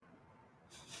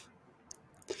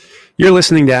You're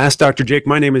listening to Ask Dr. Jake.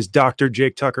 My name is Dr.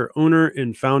 Jake Tucker, owner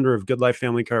and founder of Good Life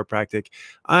Family Chiropractic.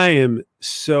 I am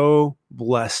so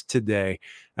blessed today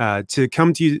to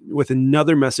come to you with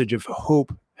another message of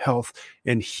hope, health,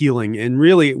 and healing. And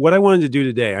really, what I wanted to do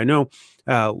today, I know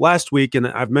last week, and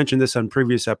I've mentioned this on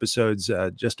previous episodes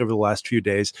just over the last few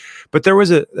days, but there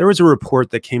was a report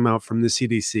that came out from the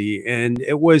CDC, and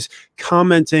it was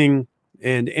commenting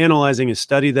and analyzing a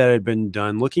study that had been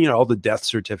done, looking at all the death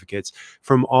certificates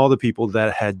from all the people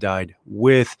that had died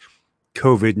with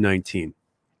COVID-19.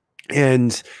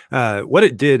 And what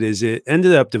it did is it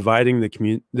ended up dividing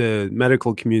the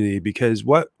medical community, because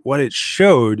what it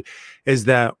showed is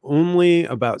that only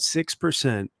about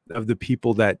 6% of the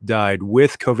people that died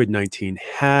with COVID-19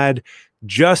 had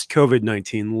just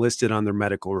COVID-19 listed on their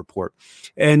medical report.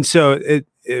 And so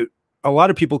a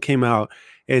lot of people came out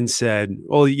and said,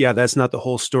 well, yeah, that's not the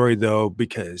whole story, though,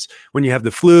 because when you have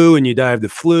the flu and you die of the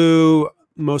flu,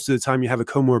 most of the time you have a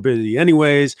comorbidity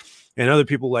anyways. And other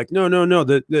people like, no,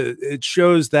 it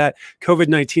shows that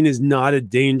COVID-19 is not a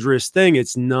dangerous thing.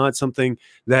 It's not something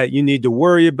that you need to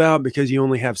worry about, because you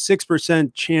only have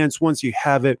 6% chance once you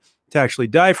have it to actually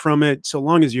die from it, so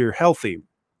long as you're healthy.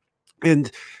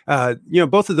 And,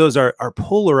 both of those are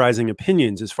polarizing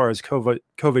opinions as far as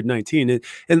COVID-19.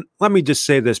 And let me just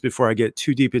say this before I get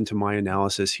too deep into my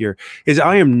analysis here, is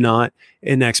I am not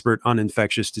an expert on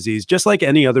infectious disease. Just like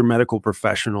any other medical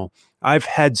professional, I've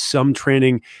had some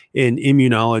training in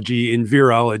immunology, in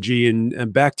virology,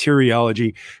 and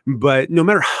bacteriology. But no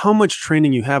matter how much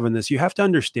training you have in this, you have to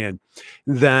understand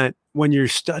that when you're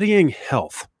studying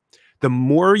health, the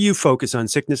more you focus on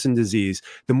sickness and disease,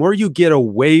 the more you get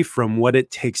away from what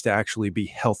it takes to actually be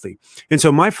healthy. And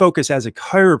so my focus as a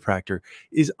chiropractor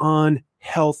is on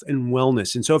health and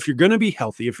wellness. And so if you're going to be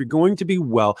healthy, if you're going to be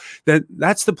well,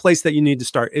 that's the place that you need to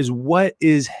start, is what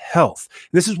is health?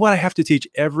 And this is what I have to teach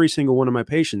every single one of my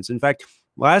patients. In fact,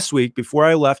 last week, before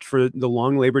I left for the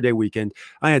long Labor Day weekend,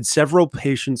 I had several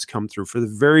patients come through for the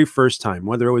very first time,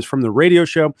 whether it was from the radio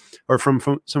show or from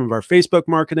some of our Facebook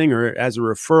marketing or as a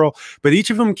referral. But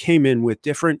each of them came in with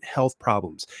different health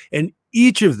problems, and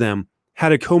each of them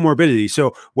had a comorbidity.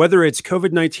 So whether it's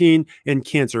COVID-19 and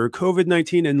cancer, or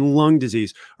COVID-19 and lung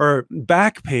disease, or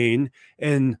back pain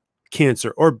and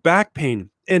cancer, or back pain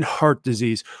and heart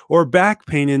disease, or back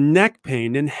pain and neck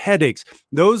pain and headaches.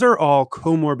 Those are all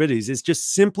comorbidities. It's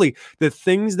just simply the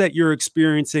things that you're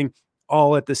experiencing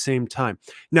all at the same time.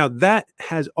 Now, that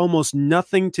has almost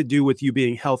nothing to do with you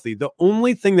being healthy. The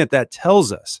only thing that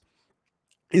tells us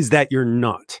is that you're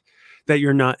not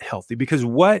healthy, because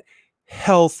what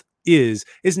health is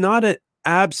not an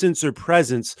absence or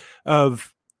presence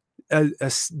of a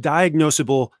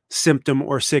diagnosable symptom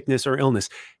or sickness or illness.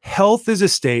 Health is a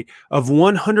state of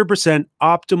 100%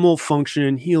 optimal function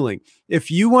and healing. If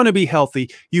you want to be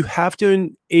healthy, you have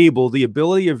to enable the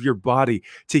ability of your body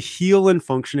to heal and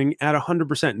functioning at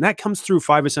 100%. And that comes through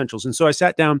 5 essentials. And so I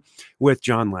sat down with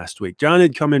John last week. John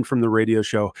had come in from the radio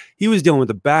show. He was dealing with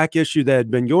a back issue that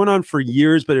had been going on for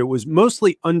years, but it was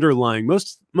mostly underlying.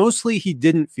 Mostly he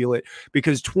didn't feel it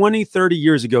because 20, 30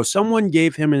 years ago, someone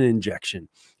gave him an injection.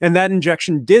 And that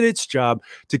injection did its job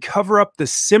to cover up the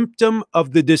symptom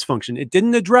of the dysfunction. It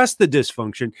didn't address the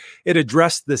dysfunction. It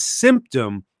addressed the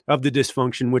symptom of the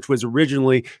dysfunction, which was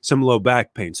originally some low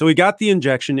back pain. So he got the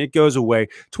injection. It goes away.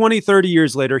 20, 30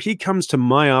 years later, he comes to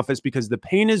my office because the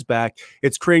pain is back.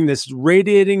 It's creating this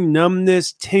radiating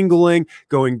numbness, tingling,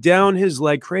 going down his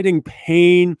leg, creating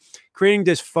pain, creating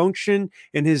dysfunction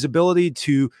in his ability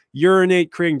to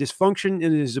urinate, creating dysfunction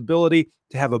in his ability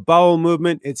to have a bowel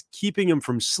movement. It's keeping him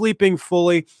from sleeping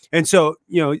fully. And so,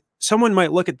 someone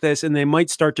might look at this and they might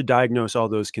start to diagnose all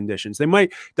those conditions. They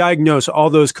might diagnose all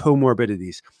those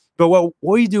comorbidities. But what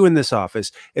we do in this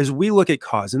office is we look at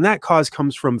cause, and that cause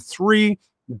comes from 3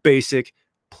 basic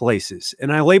places.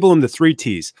 And I label them the 3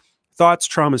 T's: thoughts,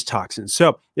 traumas, toxins.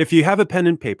 So if you have a pen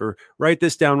and paper, write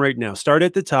this down right now. Start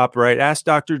at the top, right? Ask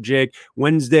Dr. Jake,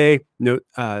 Wednesday,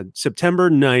 September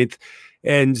 9th,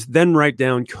 and then write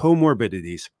down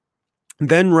comorbidities.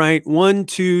 Then write 1,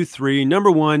 2, 3. Number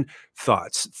 1,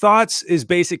 thoughts. Thoughts is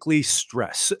basically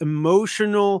stress,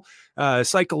 emotional,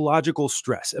 psychological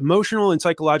stress. Emotional and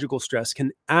psychological stress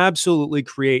can absolutely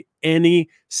create any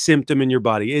symptom in your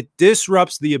body. It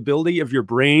disrupts the ability of your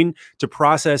brain to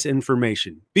process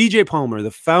information. BJ Palmer, the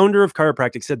founder of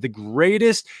chiropractic, said the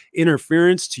greatest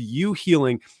interference to you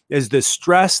healing is the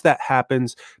stress that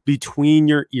happens between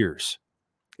your ears.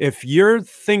 If your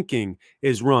thinking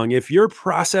is wrong, if you're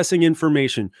processing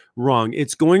information wrong,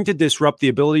 it's going to disrupt the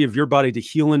ability of your body to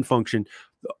heal and function.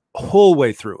 whole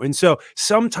way through. And so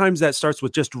sometimes that starts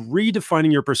with just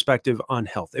redefining your perspective on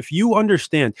health. If you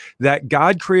understand that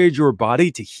God created your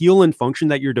body to heal and function,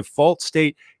 that your default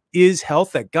state is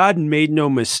health, that God made no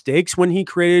mistakes when he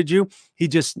created you, he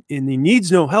needs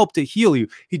no help to heal you.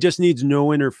 He just needs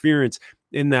no interference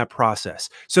in that process.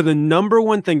 So the number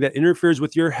one thing that interferes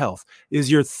with your health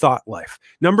is your thought life.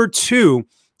 Number two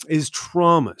is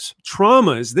traumas.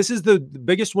 Traumas, this is the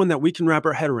biggest one that we can wrap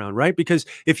our head around, right? Because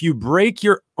if you break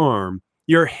your arm,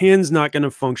 your hand's not going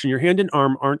to function. Your hand and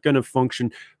arm aren't going to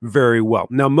function very well.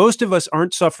 Now, most of us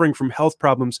aren't suffering from health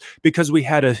problems because we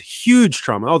had a huge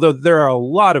trauma, although there are a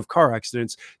lot of car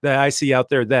accidents that I see out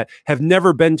there that have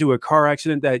never been to a car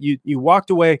accident, that you walked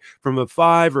away from a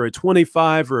 5 or a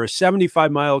 25 or a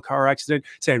 75-mile car accident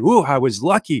saying, "Ooh, I was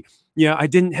lucky. Yeah, I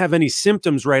didn't have any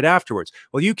symptoms right afterwards."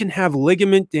 Well, you can have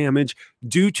ligament damage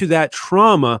due to that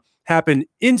trauma happen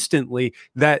instantly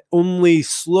that only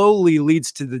slowly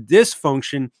leads to the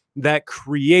dysfunction that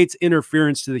creates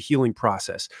interference to the healing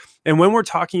process. And when we're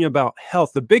talking about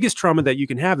health, the biggest trauma that you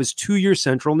can have is to your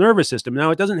central nervous system. Now,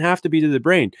 it doesn't have to be to the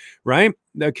brain, right?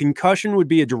 The concussion would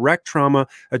be a direct trauma,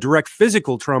 a direct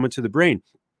physical trauma to the brain.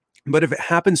 But if it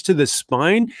happens to the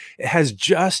spine, it has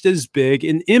just as big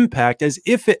an impact as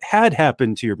if it had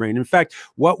happened to your brain. In fact,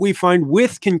 what we find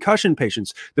with concussion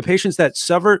patients, the patients that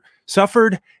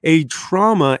suffered a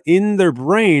trauma in their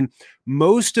brain,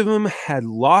 most of them had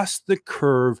lost the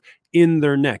curve in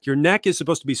their neck. Your neck is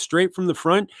supposed to be straight from the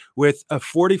front with a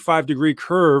 45-degree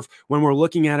curve when we're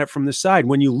looking at it from the side.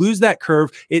 When you lose that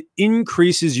curve, it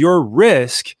increases your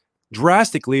risk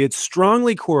drastically. It's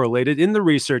strongly correlated in the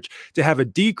research to have a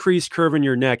decreased curve in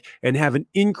your neck and have an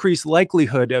increased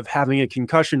likelihood of having a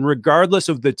concussion, regardless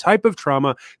of the type of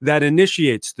trauma that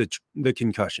initiates the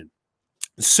concussion.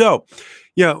 So,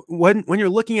 when you're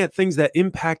looking at things that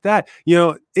impact that,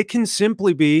 it can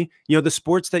simply be, the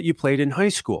sports that you played in high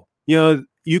school.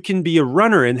 You can be a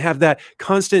runner and have that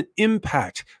constant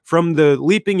impact from the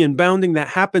leaping and bounding that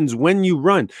happens when you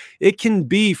run. It can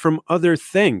be from other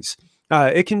things.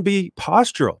 It can be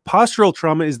postural. Postural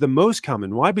trauma is the most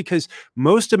common. Why? Because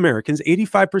most Americans,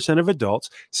 85% of adults,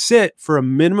 sit for a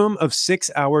minimum of 6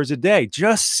 hours a day.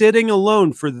 Just sitting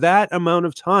alone for that amount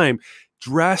of time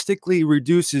drastically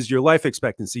reduces your life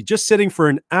expectancy. Just sitting for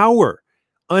an hour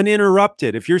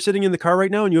uninterrupted. If you're sitting in the car right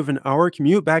now and you have an hour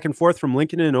commute back and forth from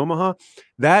Lincoln and Omaha,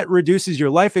 that reduces your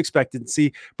life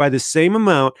expectancy by the same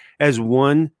amount as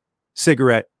one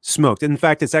cigarette smoked. In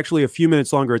fact, it's actually a few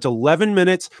minutes longer. It's 11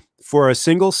 minutes for a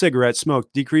single cigarette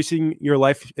smoked, decreasing your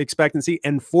life expectancy,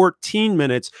 and 14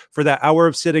 minutes for that hour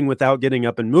of sitting without getting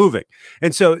up and moving.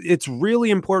 And so it's really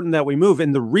important that we move.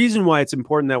 And the reason why it's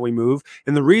important that we move,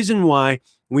 and the reason why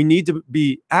we need to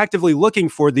be actively looking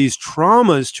for these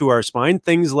traumas to our spine,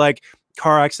 things like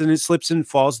car accidents, slips and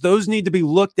falls, those need to be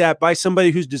looked at by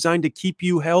somebody who's designed to keep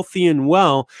you healthy and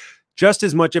well, just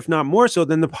as much, if not more so,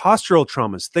 than the postural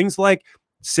traumas. Things like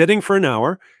sitting for an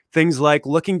hour, things like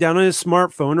looking down on a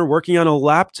smartphone or working on a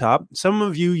laptop. Some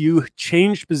of you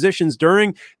changed positions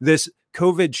during this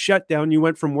COVID shutdown. You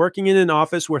went from working in an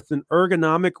office with an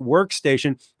ergonomic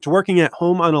workstation to working at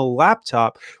home on a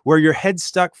laptop where your head's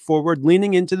stuck forward,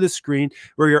 leaning into the screen,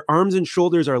 where your arms and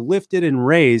shoulders are lifted and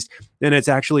raised, and it's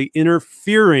actually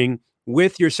interfering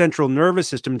with your central nervous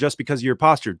system just because of your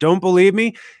posture. Don't believe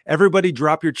me? Everybody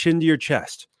drop your chin to your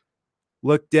chest.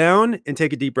 Look down and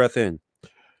take a deep breath in.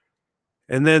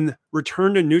 And then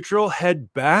return to neutral,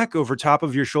 head back over top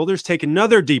of your shoulders. Take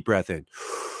another deep breath in.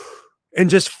 And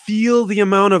just feel the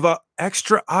amount of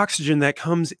extra oxygen that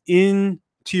comes in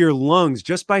to your lungs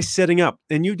just by sitting up.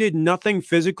 And you did nothing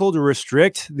physical to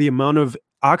restrict the amount of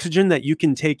oxygen that you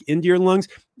can take into your lungs.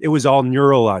 It was all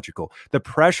neurological. The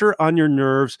pressure on your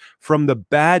nerves from the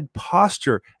bad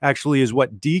posture actually is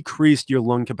what decreased your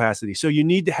lung capacity. So you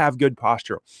need to have good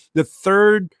posture. The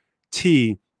third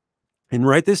T, and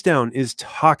write this down, is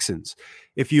toxins.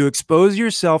 If you expose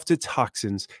yourself to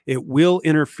toxins, it will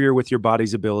interfere with your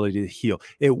body's ability to heal.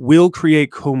 It will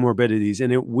create comorbidities,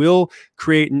 and it will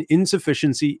create an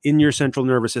insufficiency in your central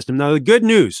nervous system. Now, the good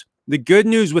news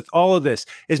with all of this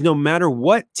is no matter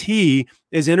what T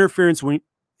is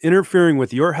interfering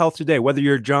with your health today, whether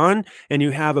you're John and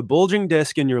you have a bulging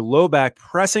disc in your low back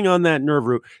pressing on that nerve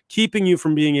root, keeping you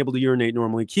from being able to urinate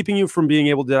normally, keeping you from being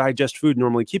able to digest food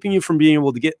normally, keeping you from being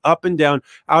able to get up and down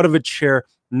out of a chair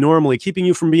normally, keeping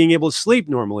you from being able to sleep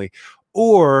normally,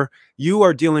 or you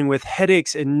are dealing with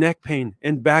headaches and neck pain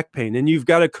and back pain, and you've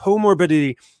got a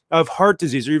comorbidity of heart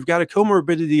disease, or you've got a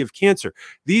comorbidity of cancer.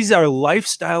 These are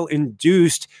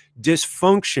lifestyle-induced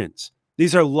dysfunctions.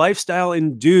 These are lifestyle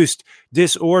induced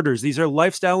disorders. These are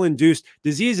lifestyle induced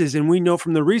diseases. And we know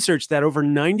from the research that over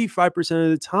 95%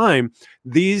 of the time,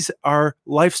 these are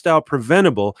lifestyle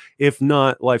preventable, if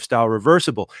not lifestyle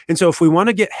reversible. And so if we want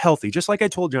to get healthy, just like I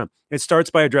told John, it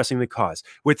starts by addressing the cause.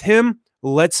 With him,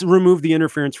 let's remove the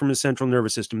interference from his central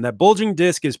nervous system. That bulging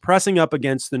disc is pressing up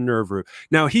against the nerve root.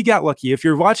 Now, he got lucky. If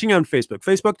you're watching on Facebook,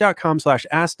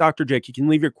 facebook.com/askdrjake, you can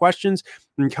leave your questions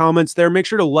and comments there. Make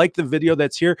sure to like the video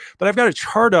that's here. But I've got a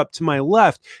chart up to my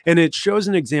left, and it shows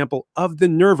an example of the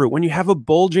nerve root. When you have a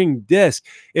bulging disc,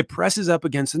 it presses up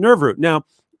against the nerve root. Now,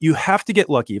 you have to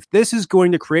get lucky. If this is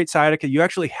going to create sciatica, you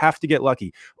actually have to get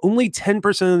lucky. Only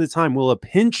 10% of the time will a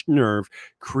pinched nerve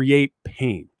create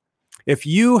pain. If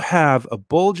you have a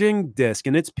bulging disc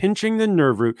and it's pinching the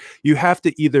nerve root, you have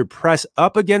to either press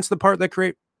up against the part that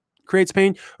creates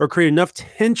pain or create enough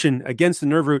tension against the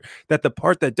nerve root that the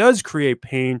part that does create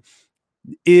pain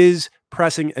is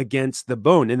pressing against the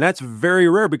bone. And that's very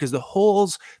rare because the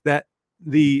holes that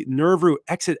the nerve root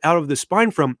exit out of the spine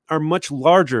from are much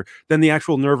larger than the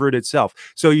actual nerve root itself.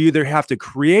 So you either have to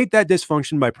create that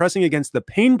dysfunction by pressing against the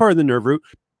pain part of the nerve root,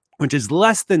 which is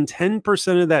less than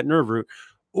 10% of that nerve root,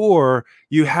 or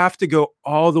you have to go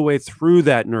all the way through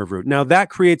that nerve root. Now, that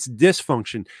creates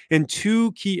dysfunction in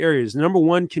two key areas. Number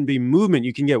one can be movement.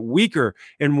 You can get weaker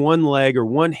in one leg or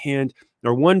one hand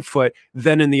or one foot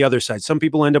than in the other side. Some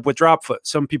people end up with drop foot.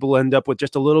 Some people end up with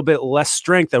just a little bit less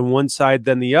strength on one side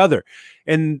than the other.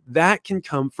 And that can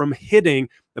come from hitting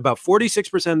about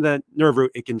 46% of that nerve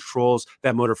root. It controls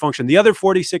that motor function. The other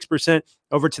 46%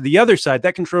 over to the other side,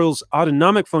 that controls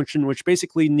autonomic function, which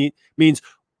basically means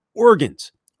organ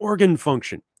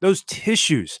function, those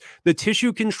tissues. The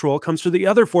tissue control comes to the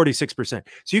other 46%.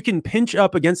 So you can pinch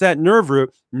up against that nerve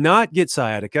root, not get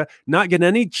sciatica, not get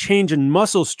any change in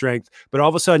muscle strength, but all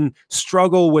of a sudden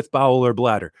struggle with bowel or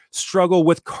bladder, struggle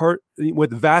with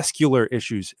vascular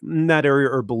issues in that area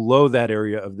or below that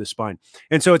area of the spine.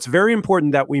 And so it's very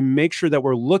important that we make sure that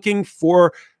we're looking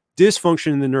for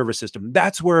dysfunction in the nervous system.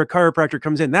 That's where a chiropractor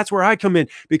comes in. That's where I come in,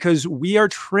 because we are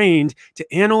trained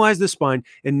to analyze the spine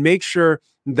and make sure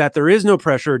that there is no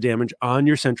pressure or damage on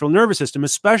your central nervous system,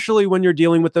 especially when you're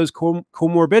dealing with those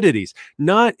comorbidities,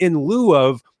 not in lieu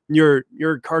of your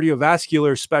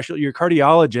cardiovascular specialist, your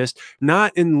cardiologist,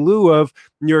 not in lieu of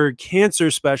your cancer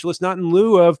specialist, not in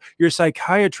lieu of your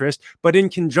psychiatrist, but in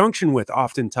conjunction with,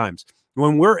 oftentimes.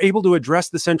 When we're able to address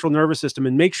the central nervous system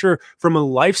and make sure from a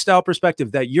lifestyle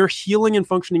perspective that you're healing and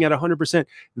functioning at 100%,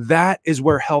 that is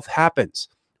where health happens.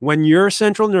 When your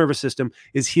central nervous system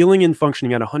is healing and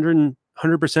functioning at 100%,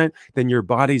 then your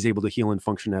body's able to heal and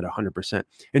function at 100%.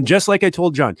 And just like I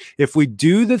told John, if we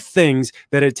do the things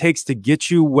that it takes to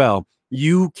get you well,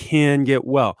 you can get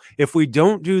well. If we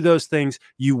don't do those things,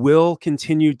 you will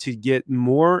continue to get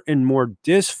more and more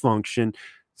dysfunction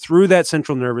through that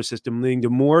central nervous system, leading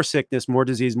to more sickness, more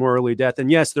disease, more early death.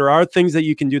 And yes, there are things that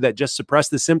you can do that just suppress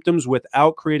the symptoms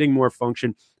without creating more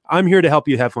function. I'm here to help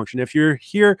you have function. If you're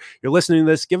here, you're listening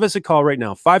to this, give us a call right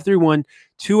now,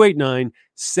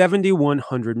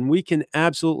 531-289-7100, and we can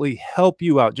absolutely help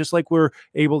you out, just like we're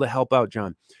able to help out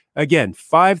John. Again,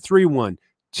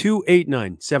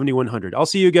 531-289-7100. I'll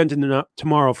see you again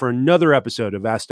tomorrow for another episode of Ask